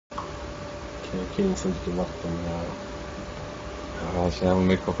Det finns inte vatten här. Jag har så jävla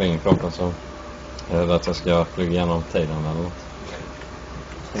mycket koffein i kroppen så är det att jag ska flyga igenom tiden eller något.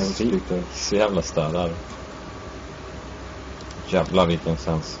 Så jävla störd där. Jävlar vilken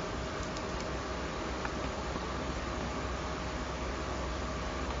sens.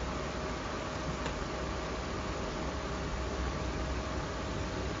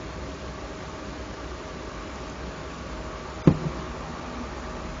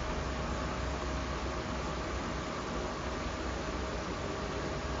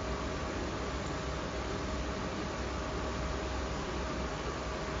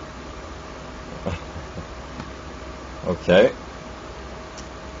 Okej.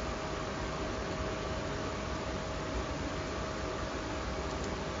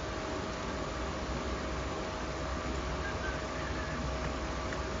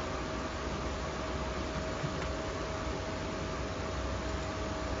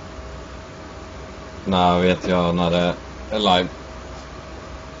 När vet jag när det är live?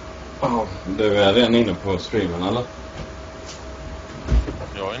 Du är redan inne på streamen eller?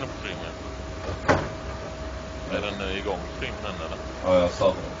 Jag är inne på streamen. Är den igång streamen eller? Ja, jag sa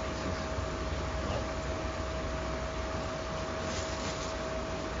det precis.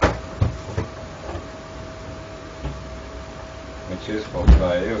 Mitt kylskåp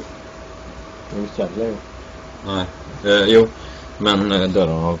är ju upp. Det är jävla ju. Nej, jo. Men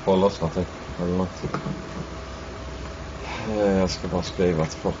dörren har på att lossna typ. Eller något. Jag ska bara skriva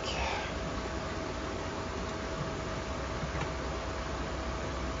till folk.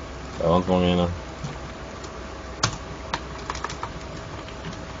 Det var inte många innan.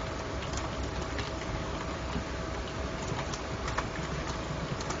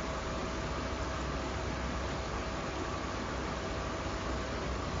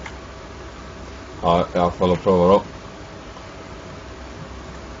 Ja, jag får prova då.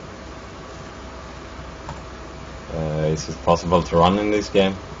 Is it possible to run in this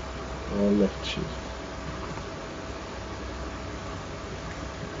game? Left shift.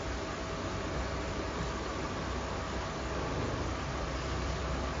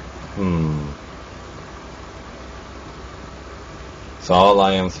 So all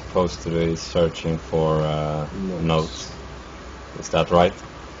I am supposed to do is searching for notes. Is that right?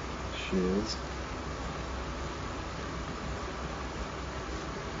 She is.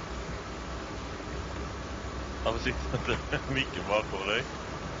 Varför sitter inte micken bakom dig?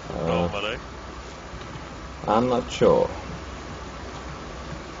 Ramar dig? I'm not sure.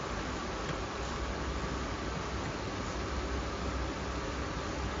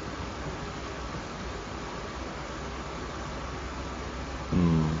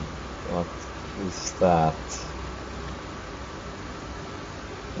 What is that?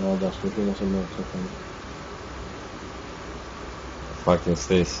 Ja, där ska finnas en nödsökande. What is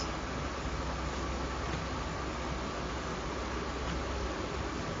this?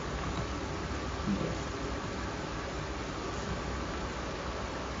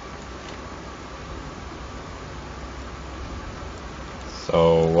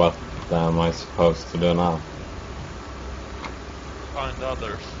 So what am I supposed to do now? Find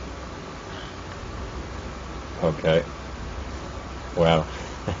others. Okay. Well.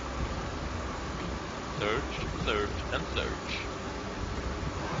 Search, and search.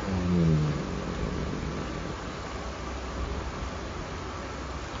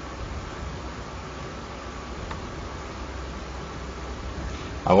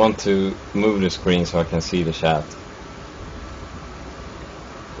 I want to move the screen so I can see the chat.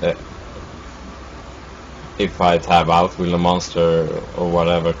 If I tab out, will the monster or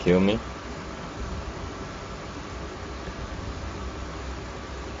whatever kill me?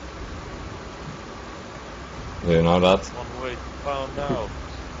 Do you know that? One way found out.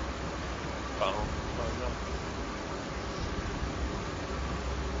 Found out.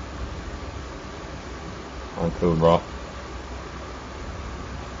 I'm cool, bro.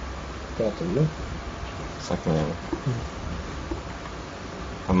 Pratar du? Suck me in.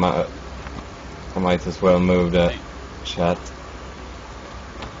 I might as well move the chat.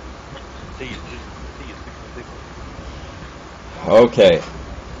 Okay,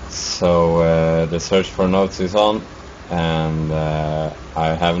 so the search for notes is on, and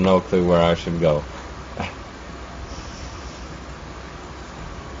I have no clue where I should go.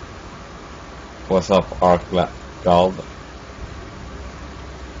 What's up, Arkgald?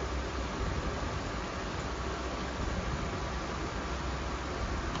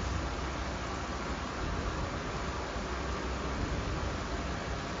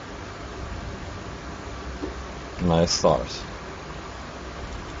 Nice stars.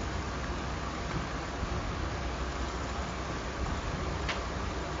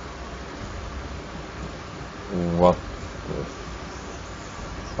 What the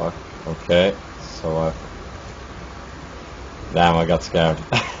fuck? Okay, so damn, I got scared.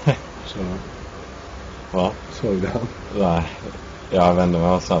 Så, Va? såg du han? Nej, jag vände mig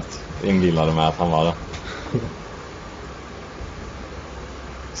och satt inbillade mig att han var det.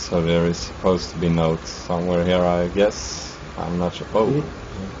 So there is supposed to be notes somewhere here, I guess. I'm not sure. Oh, Mm.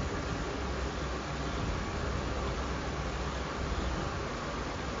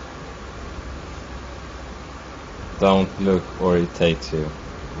 don't look or it takes you.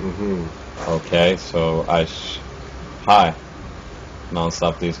 Mhm. Okay, so hi,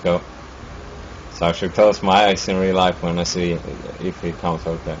 non-stop disco. So I should close my eyes in real life when I see if it comes.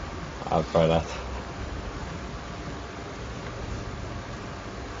 Okay, I'll try that.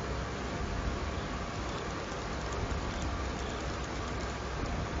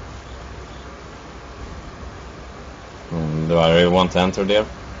 Do I really want to enter there?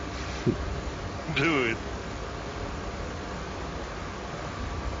 Do it.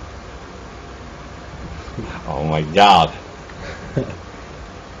 Oh my god.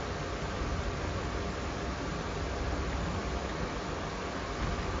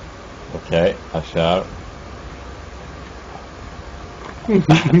 Okay, I shall.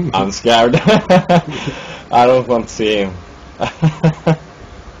 I'm scared. I don't want to see him.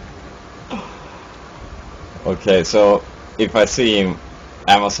 Okay, so if I see him,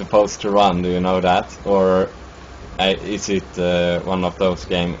 am I supposed to run? Do you know that? Or is it one of those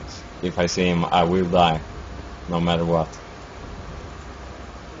games? If I see him, I will die, no matter what.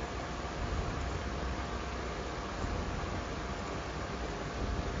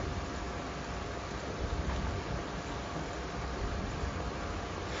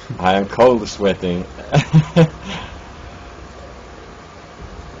 I am cold sweating.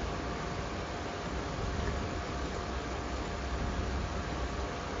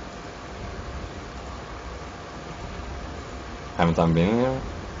 Haven't I been here?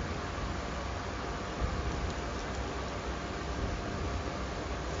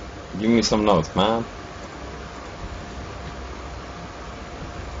 Give me some notes, man.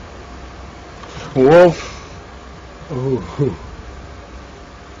 Whoa! Oh.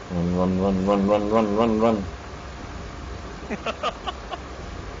 Run.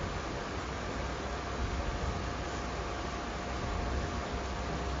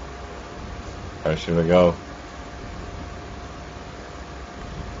 Where should I go?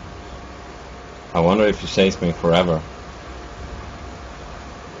 I wonder if you chase me forever.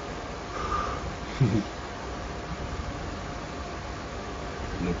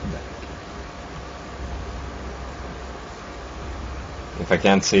 Look back. If I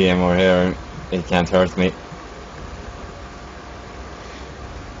can't see him or hear him, he can't hurt me.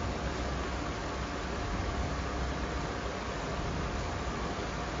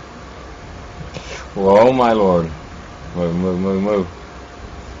 Whoa, my lord. Move.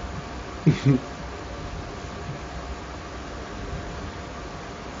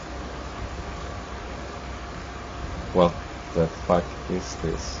 What the fuck is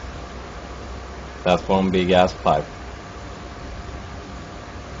this? That's one big ass pipe.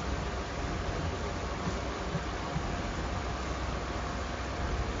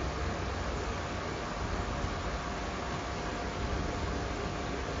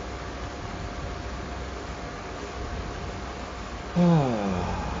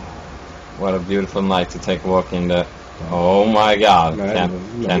 What a beautiful night to take a walk in the... Oh my god,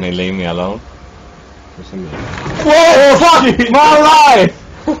 can he leave me alone? Whoa, fuck my life!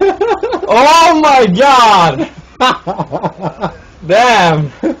 Oh my god!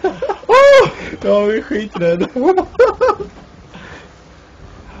 Damn! Jag är skiträdd.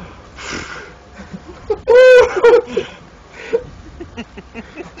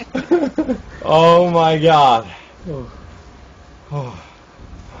 Oh my god!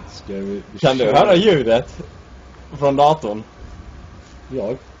 Kan du höra ljudet från datorn?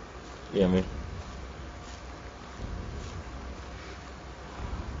 Jag? Emil.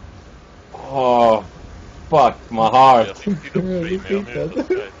 Oh, fuck my heart. Jag tänkte dock bli med om jag inte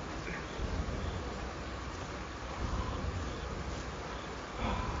ska.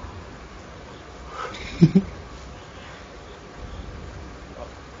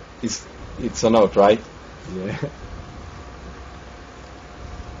 It's a note, right? Yeah.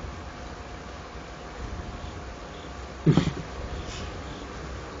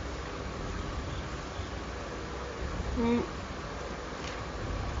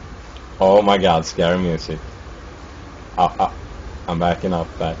 Oh my god, scary music. I'm backing up.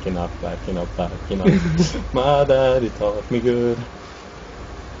 My daddy taught me good.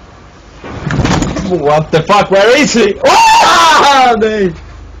 What the fuck, where is he? Ah! Nej!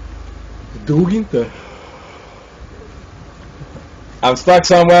 Du dog inte. I'm stuck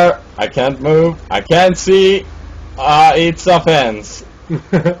somewhere. I can't move. I can't see. It's a fence.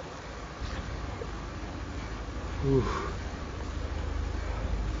 Oof.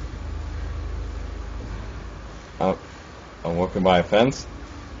 I'm walking by a fence.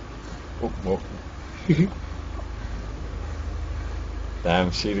 Oh, oh.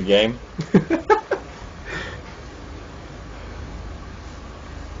 Damn, shitty game.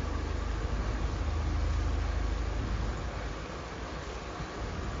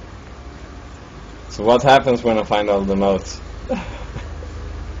 So what happens when I find all the notes?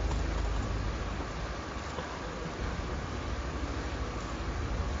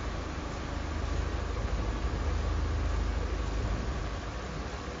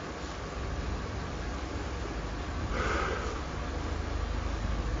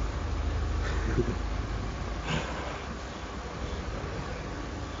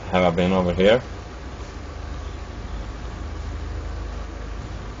 Have I been over here?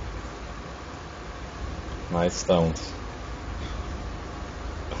 Nice stones.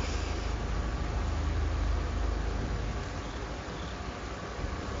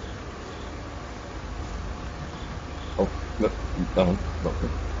 Oh, no, don't.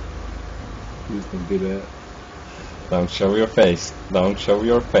 Please don't do that. Don't show your face. Don't show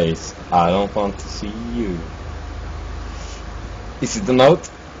your face. I don't want to see you. Is it the note?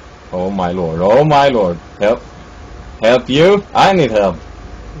 Oh my lord. Oh my lord. Help. Help you? I need help.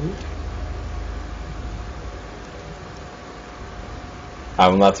 I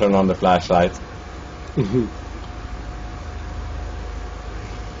will not turn on the flashlight.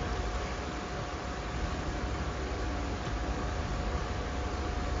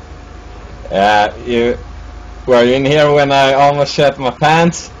 You were you in here when I almost shat my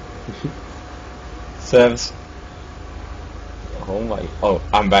pants? Says. Oh my. Oh,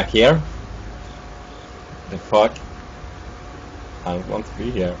 I'm back here. The fuck? I don't want to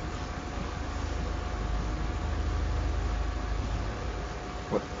be here.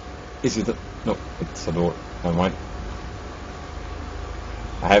 What? Is it a... No, it's a door. Never mind.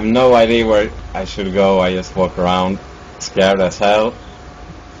 I have no idea where I should go. I just walk around, scared as hell.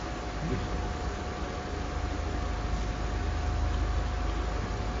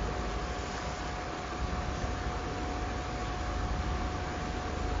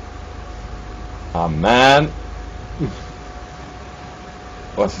 Ah, man.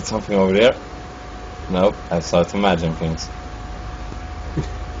 Was it something over there? Nope, I start to imagine things.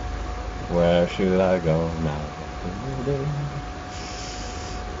 Where should I go now?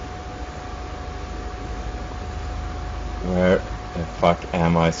 Where the fuck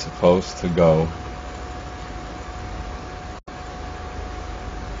am I supposed to go?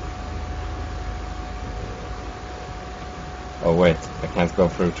 Oh wait, I can't go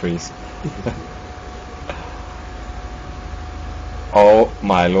through trees. Oh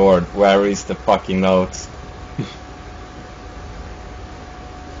my lord, where is the fucking note?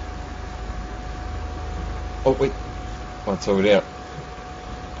 Oh wait, what's over there?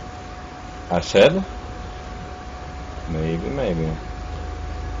 A shed? Maybe.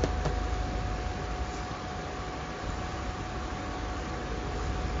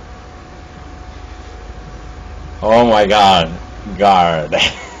 Oh my god, guard.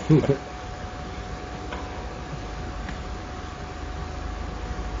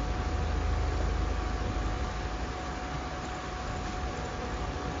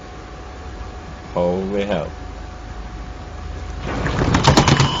 Holy hell.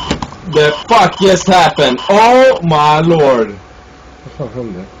 The fuck just happened? Oh my lord. Vad fan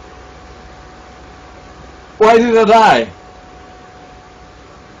hände? Why did I die?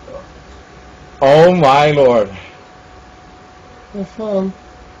 Oh my lord. Vad fan?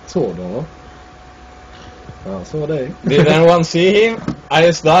 Såg du honom? Ja, såg dig. Did anyone see him? I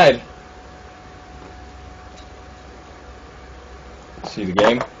just died. See the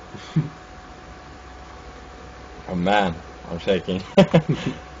game? Oh man, I'm shaking.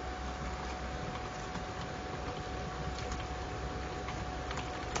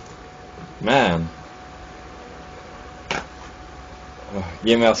 Man. Oh,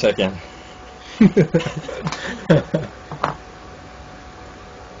 give me a second. Håller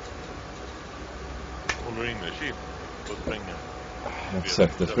du inne chip och springa? Jag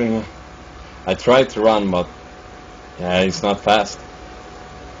försökte springa. I tried to run, but yeah, it's not fast.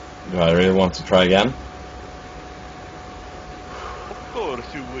 Do I really want to try again? Of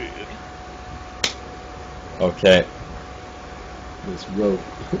course you will. Okay, This rope.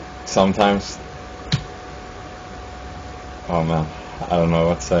 sometimes... Oh man, I don't know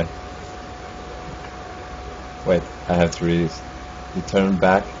what to say. Wait, I have to read this. You turn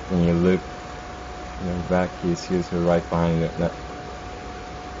back and you look. You're back, he's usually right behind you.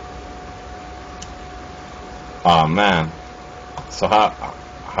 Oh man. So how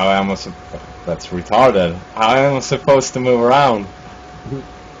am I that's retarded. How am I supposed to move around?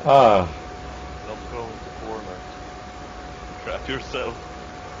 Ah. Don't go into corners. Trap yourself.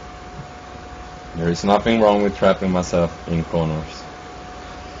 There is nothing wrong with trapping myself in corners.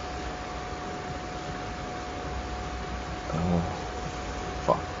 Oh,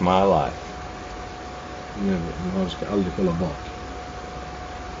 fuck my life. Man ska aldrig kolla bak.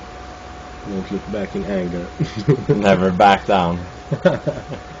 Don't look back in anger. Never back down.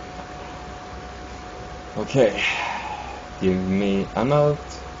 Okay. Give me a note.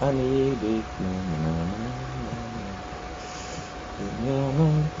 I need it. Give me a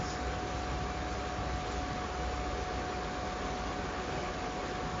note.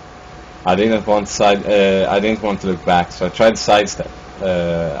 I didn't want I didn't want to look back, so I tried sidestep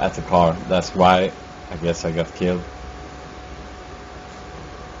at the car. That's why I guess I got killed.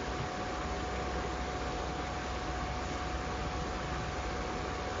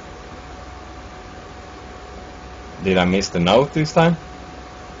 Did I miss the note this time?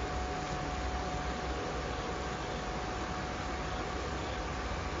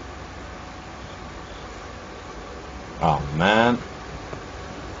 Oh man.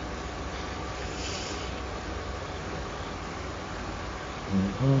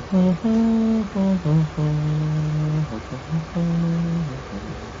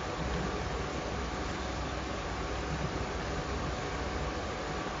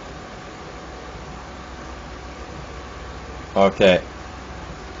 Okay.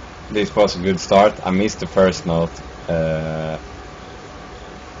 This was a good start. I missed the first note.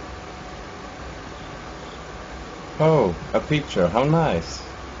 Oh, a picture. How nice.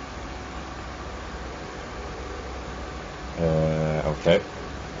 Okay.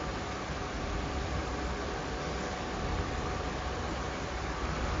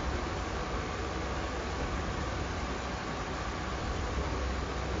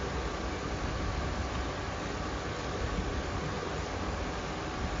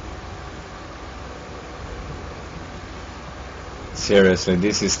 Seriously,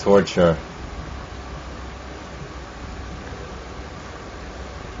 this is torture.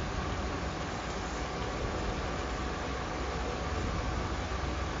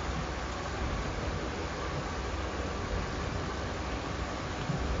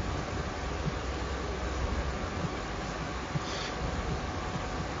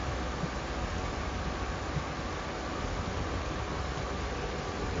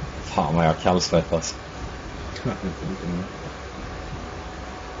 Fan vad jag kallsvettas.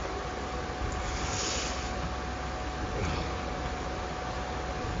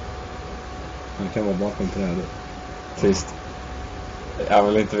 Han kan vara bakom trädet. Tyst. Jag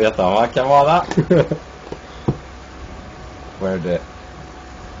vill inte veta vad han kan vara. Where the...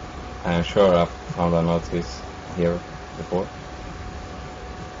 I'm sure I found a notice here before.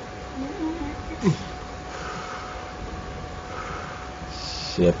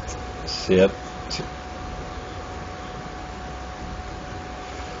 Shit.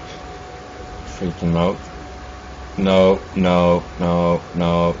 Freaking note. No.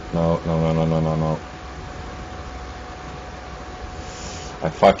 I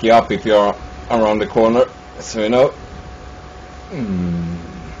fuck you up if you're around the corner, so you know.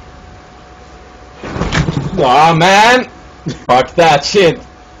 Aw, man! Fuck that shit!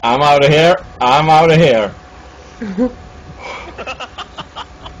 I'm out of here.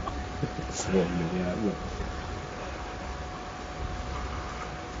 Svårlig jävla.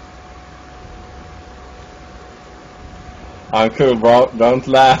 I'm cool, bro. Don't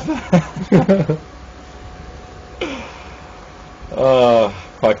laugh. Oh,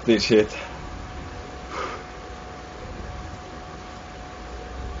 fuck this shit.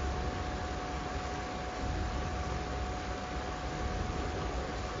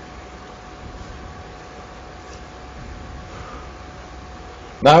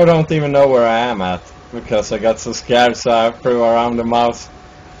 Now I don't even know where I am at, because I got so scared, so I threw around the mouse.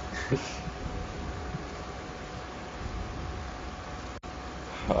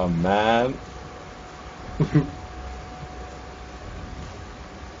 Oh man.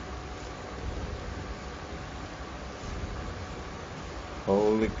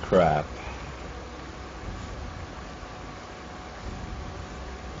 Holy crap.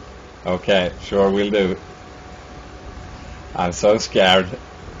 Okay, sure will do. I'm so scared.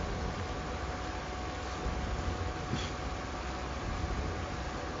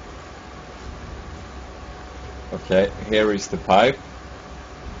 Okay, here is the pipe.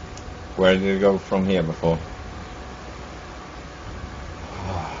 Where did it go from here before?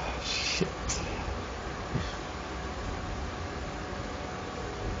 Oh, shit.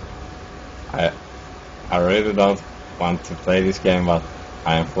 I really don't want to play this game, but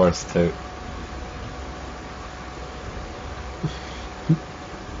I am forced to.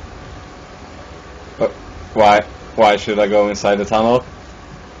 Why? Why should I go inside the tunnel?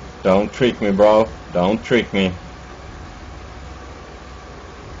 Don't trick me, bro. Don't trick me.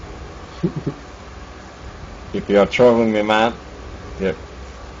 If you are trolling me, man. Yeah.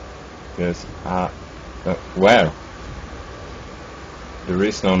 Yes. Where? There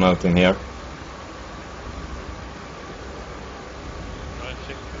is no note in here. I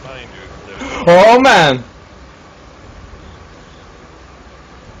check behind you. Oh man!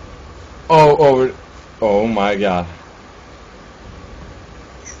 Oh, over. Oh my god.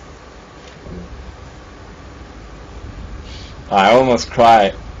 I almost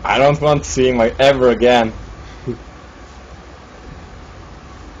cry. I don't want to see him ever again.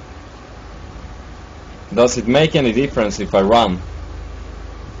 Does it make any difference if I run?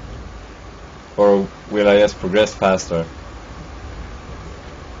 Or will I just progress faster?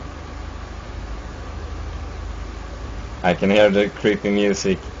 I can hear the creepy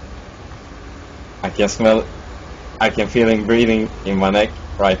music. I can smell, I can feel him breathing in my neck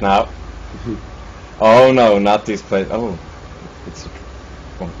right now. Oh no, not this place. Oh, it's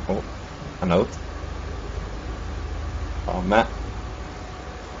a note. Oh man.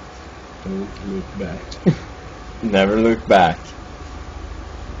 Don't look back. Never look back.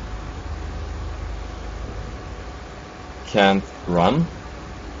 Can't run.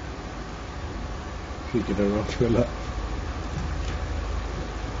 Vilket är bra fulla.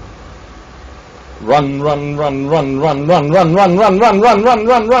 Run, run, run, run, run, run, run, run, run, run, run, run,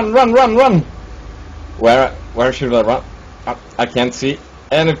 run, run, run, run, run. Where should I run? I can't see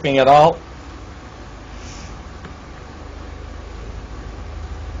anything at all.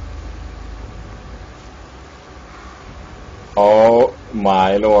 Oh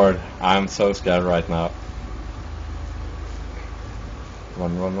my lord, I'm so scared right now.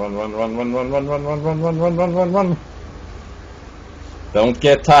 Run, run, run, run, run, run, run, run, run, run, run, run, run, run, run, run. Don't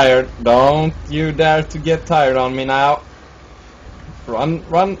get tired. Don't you dare to get tired on me now. Run,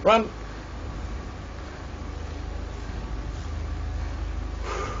 run, run.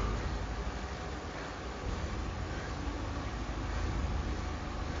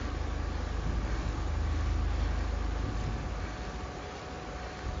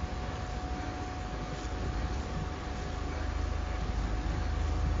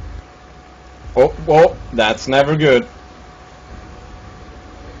 Oh, that's never good.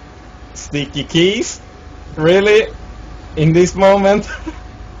 Sticky keys? Really? In this moment?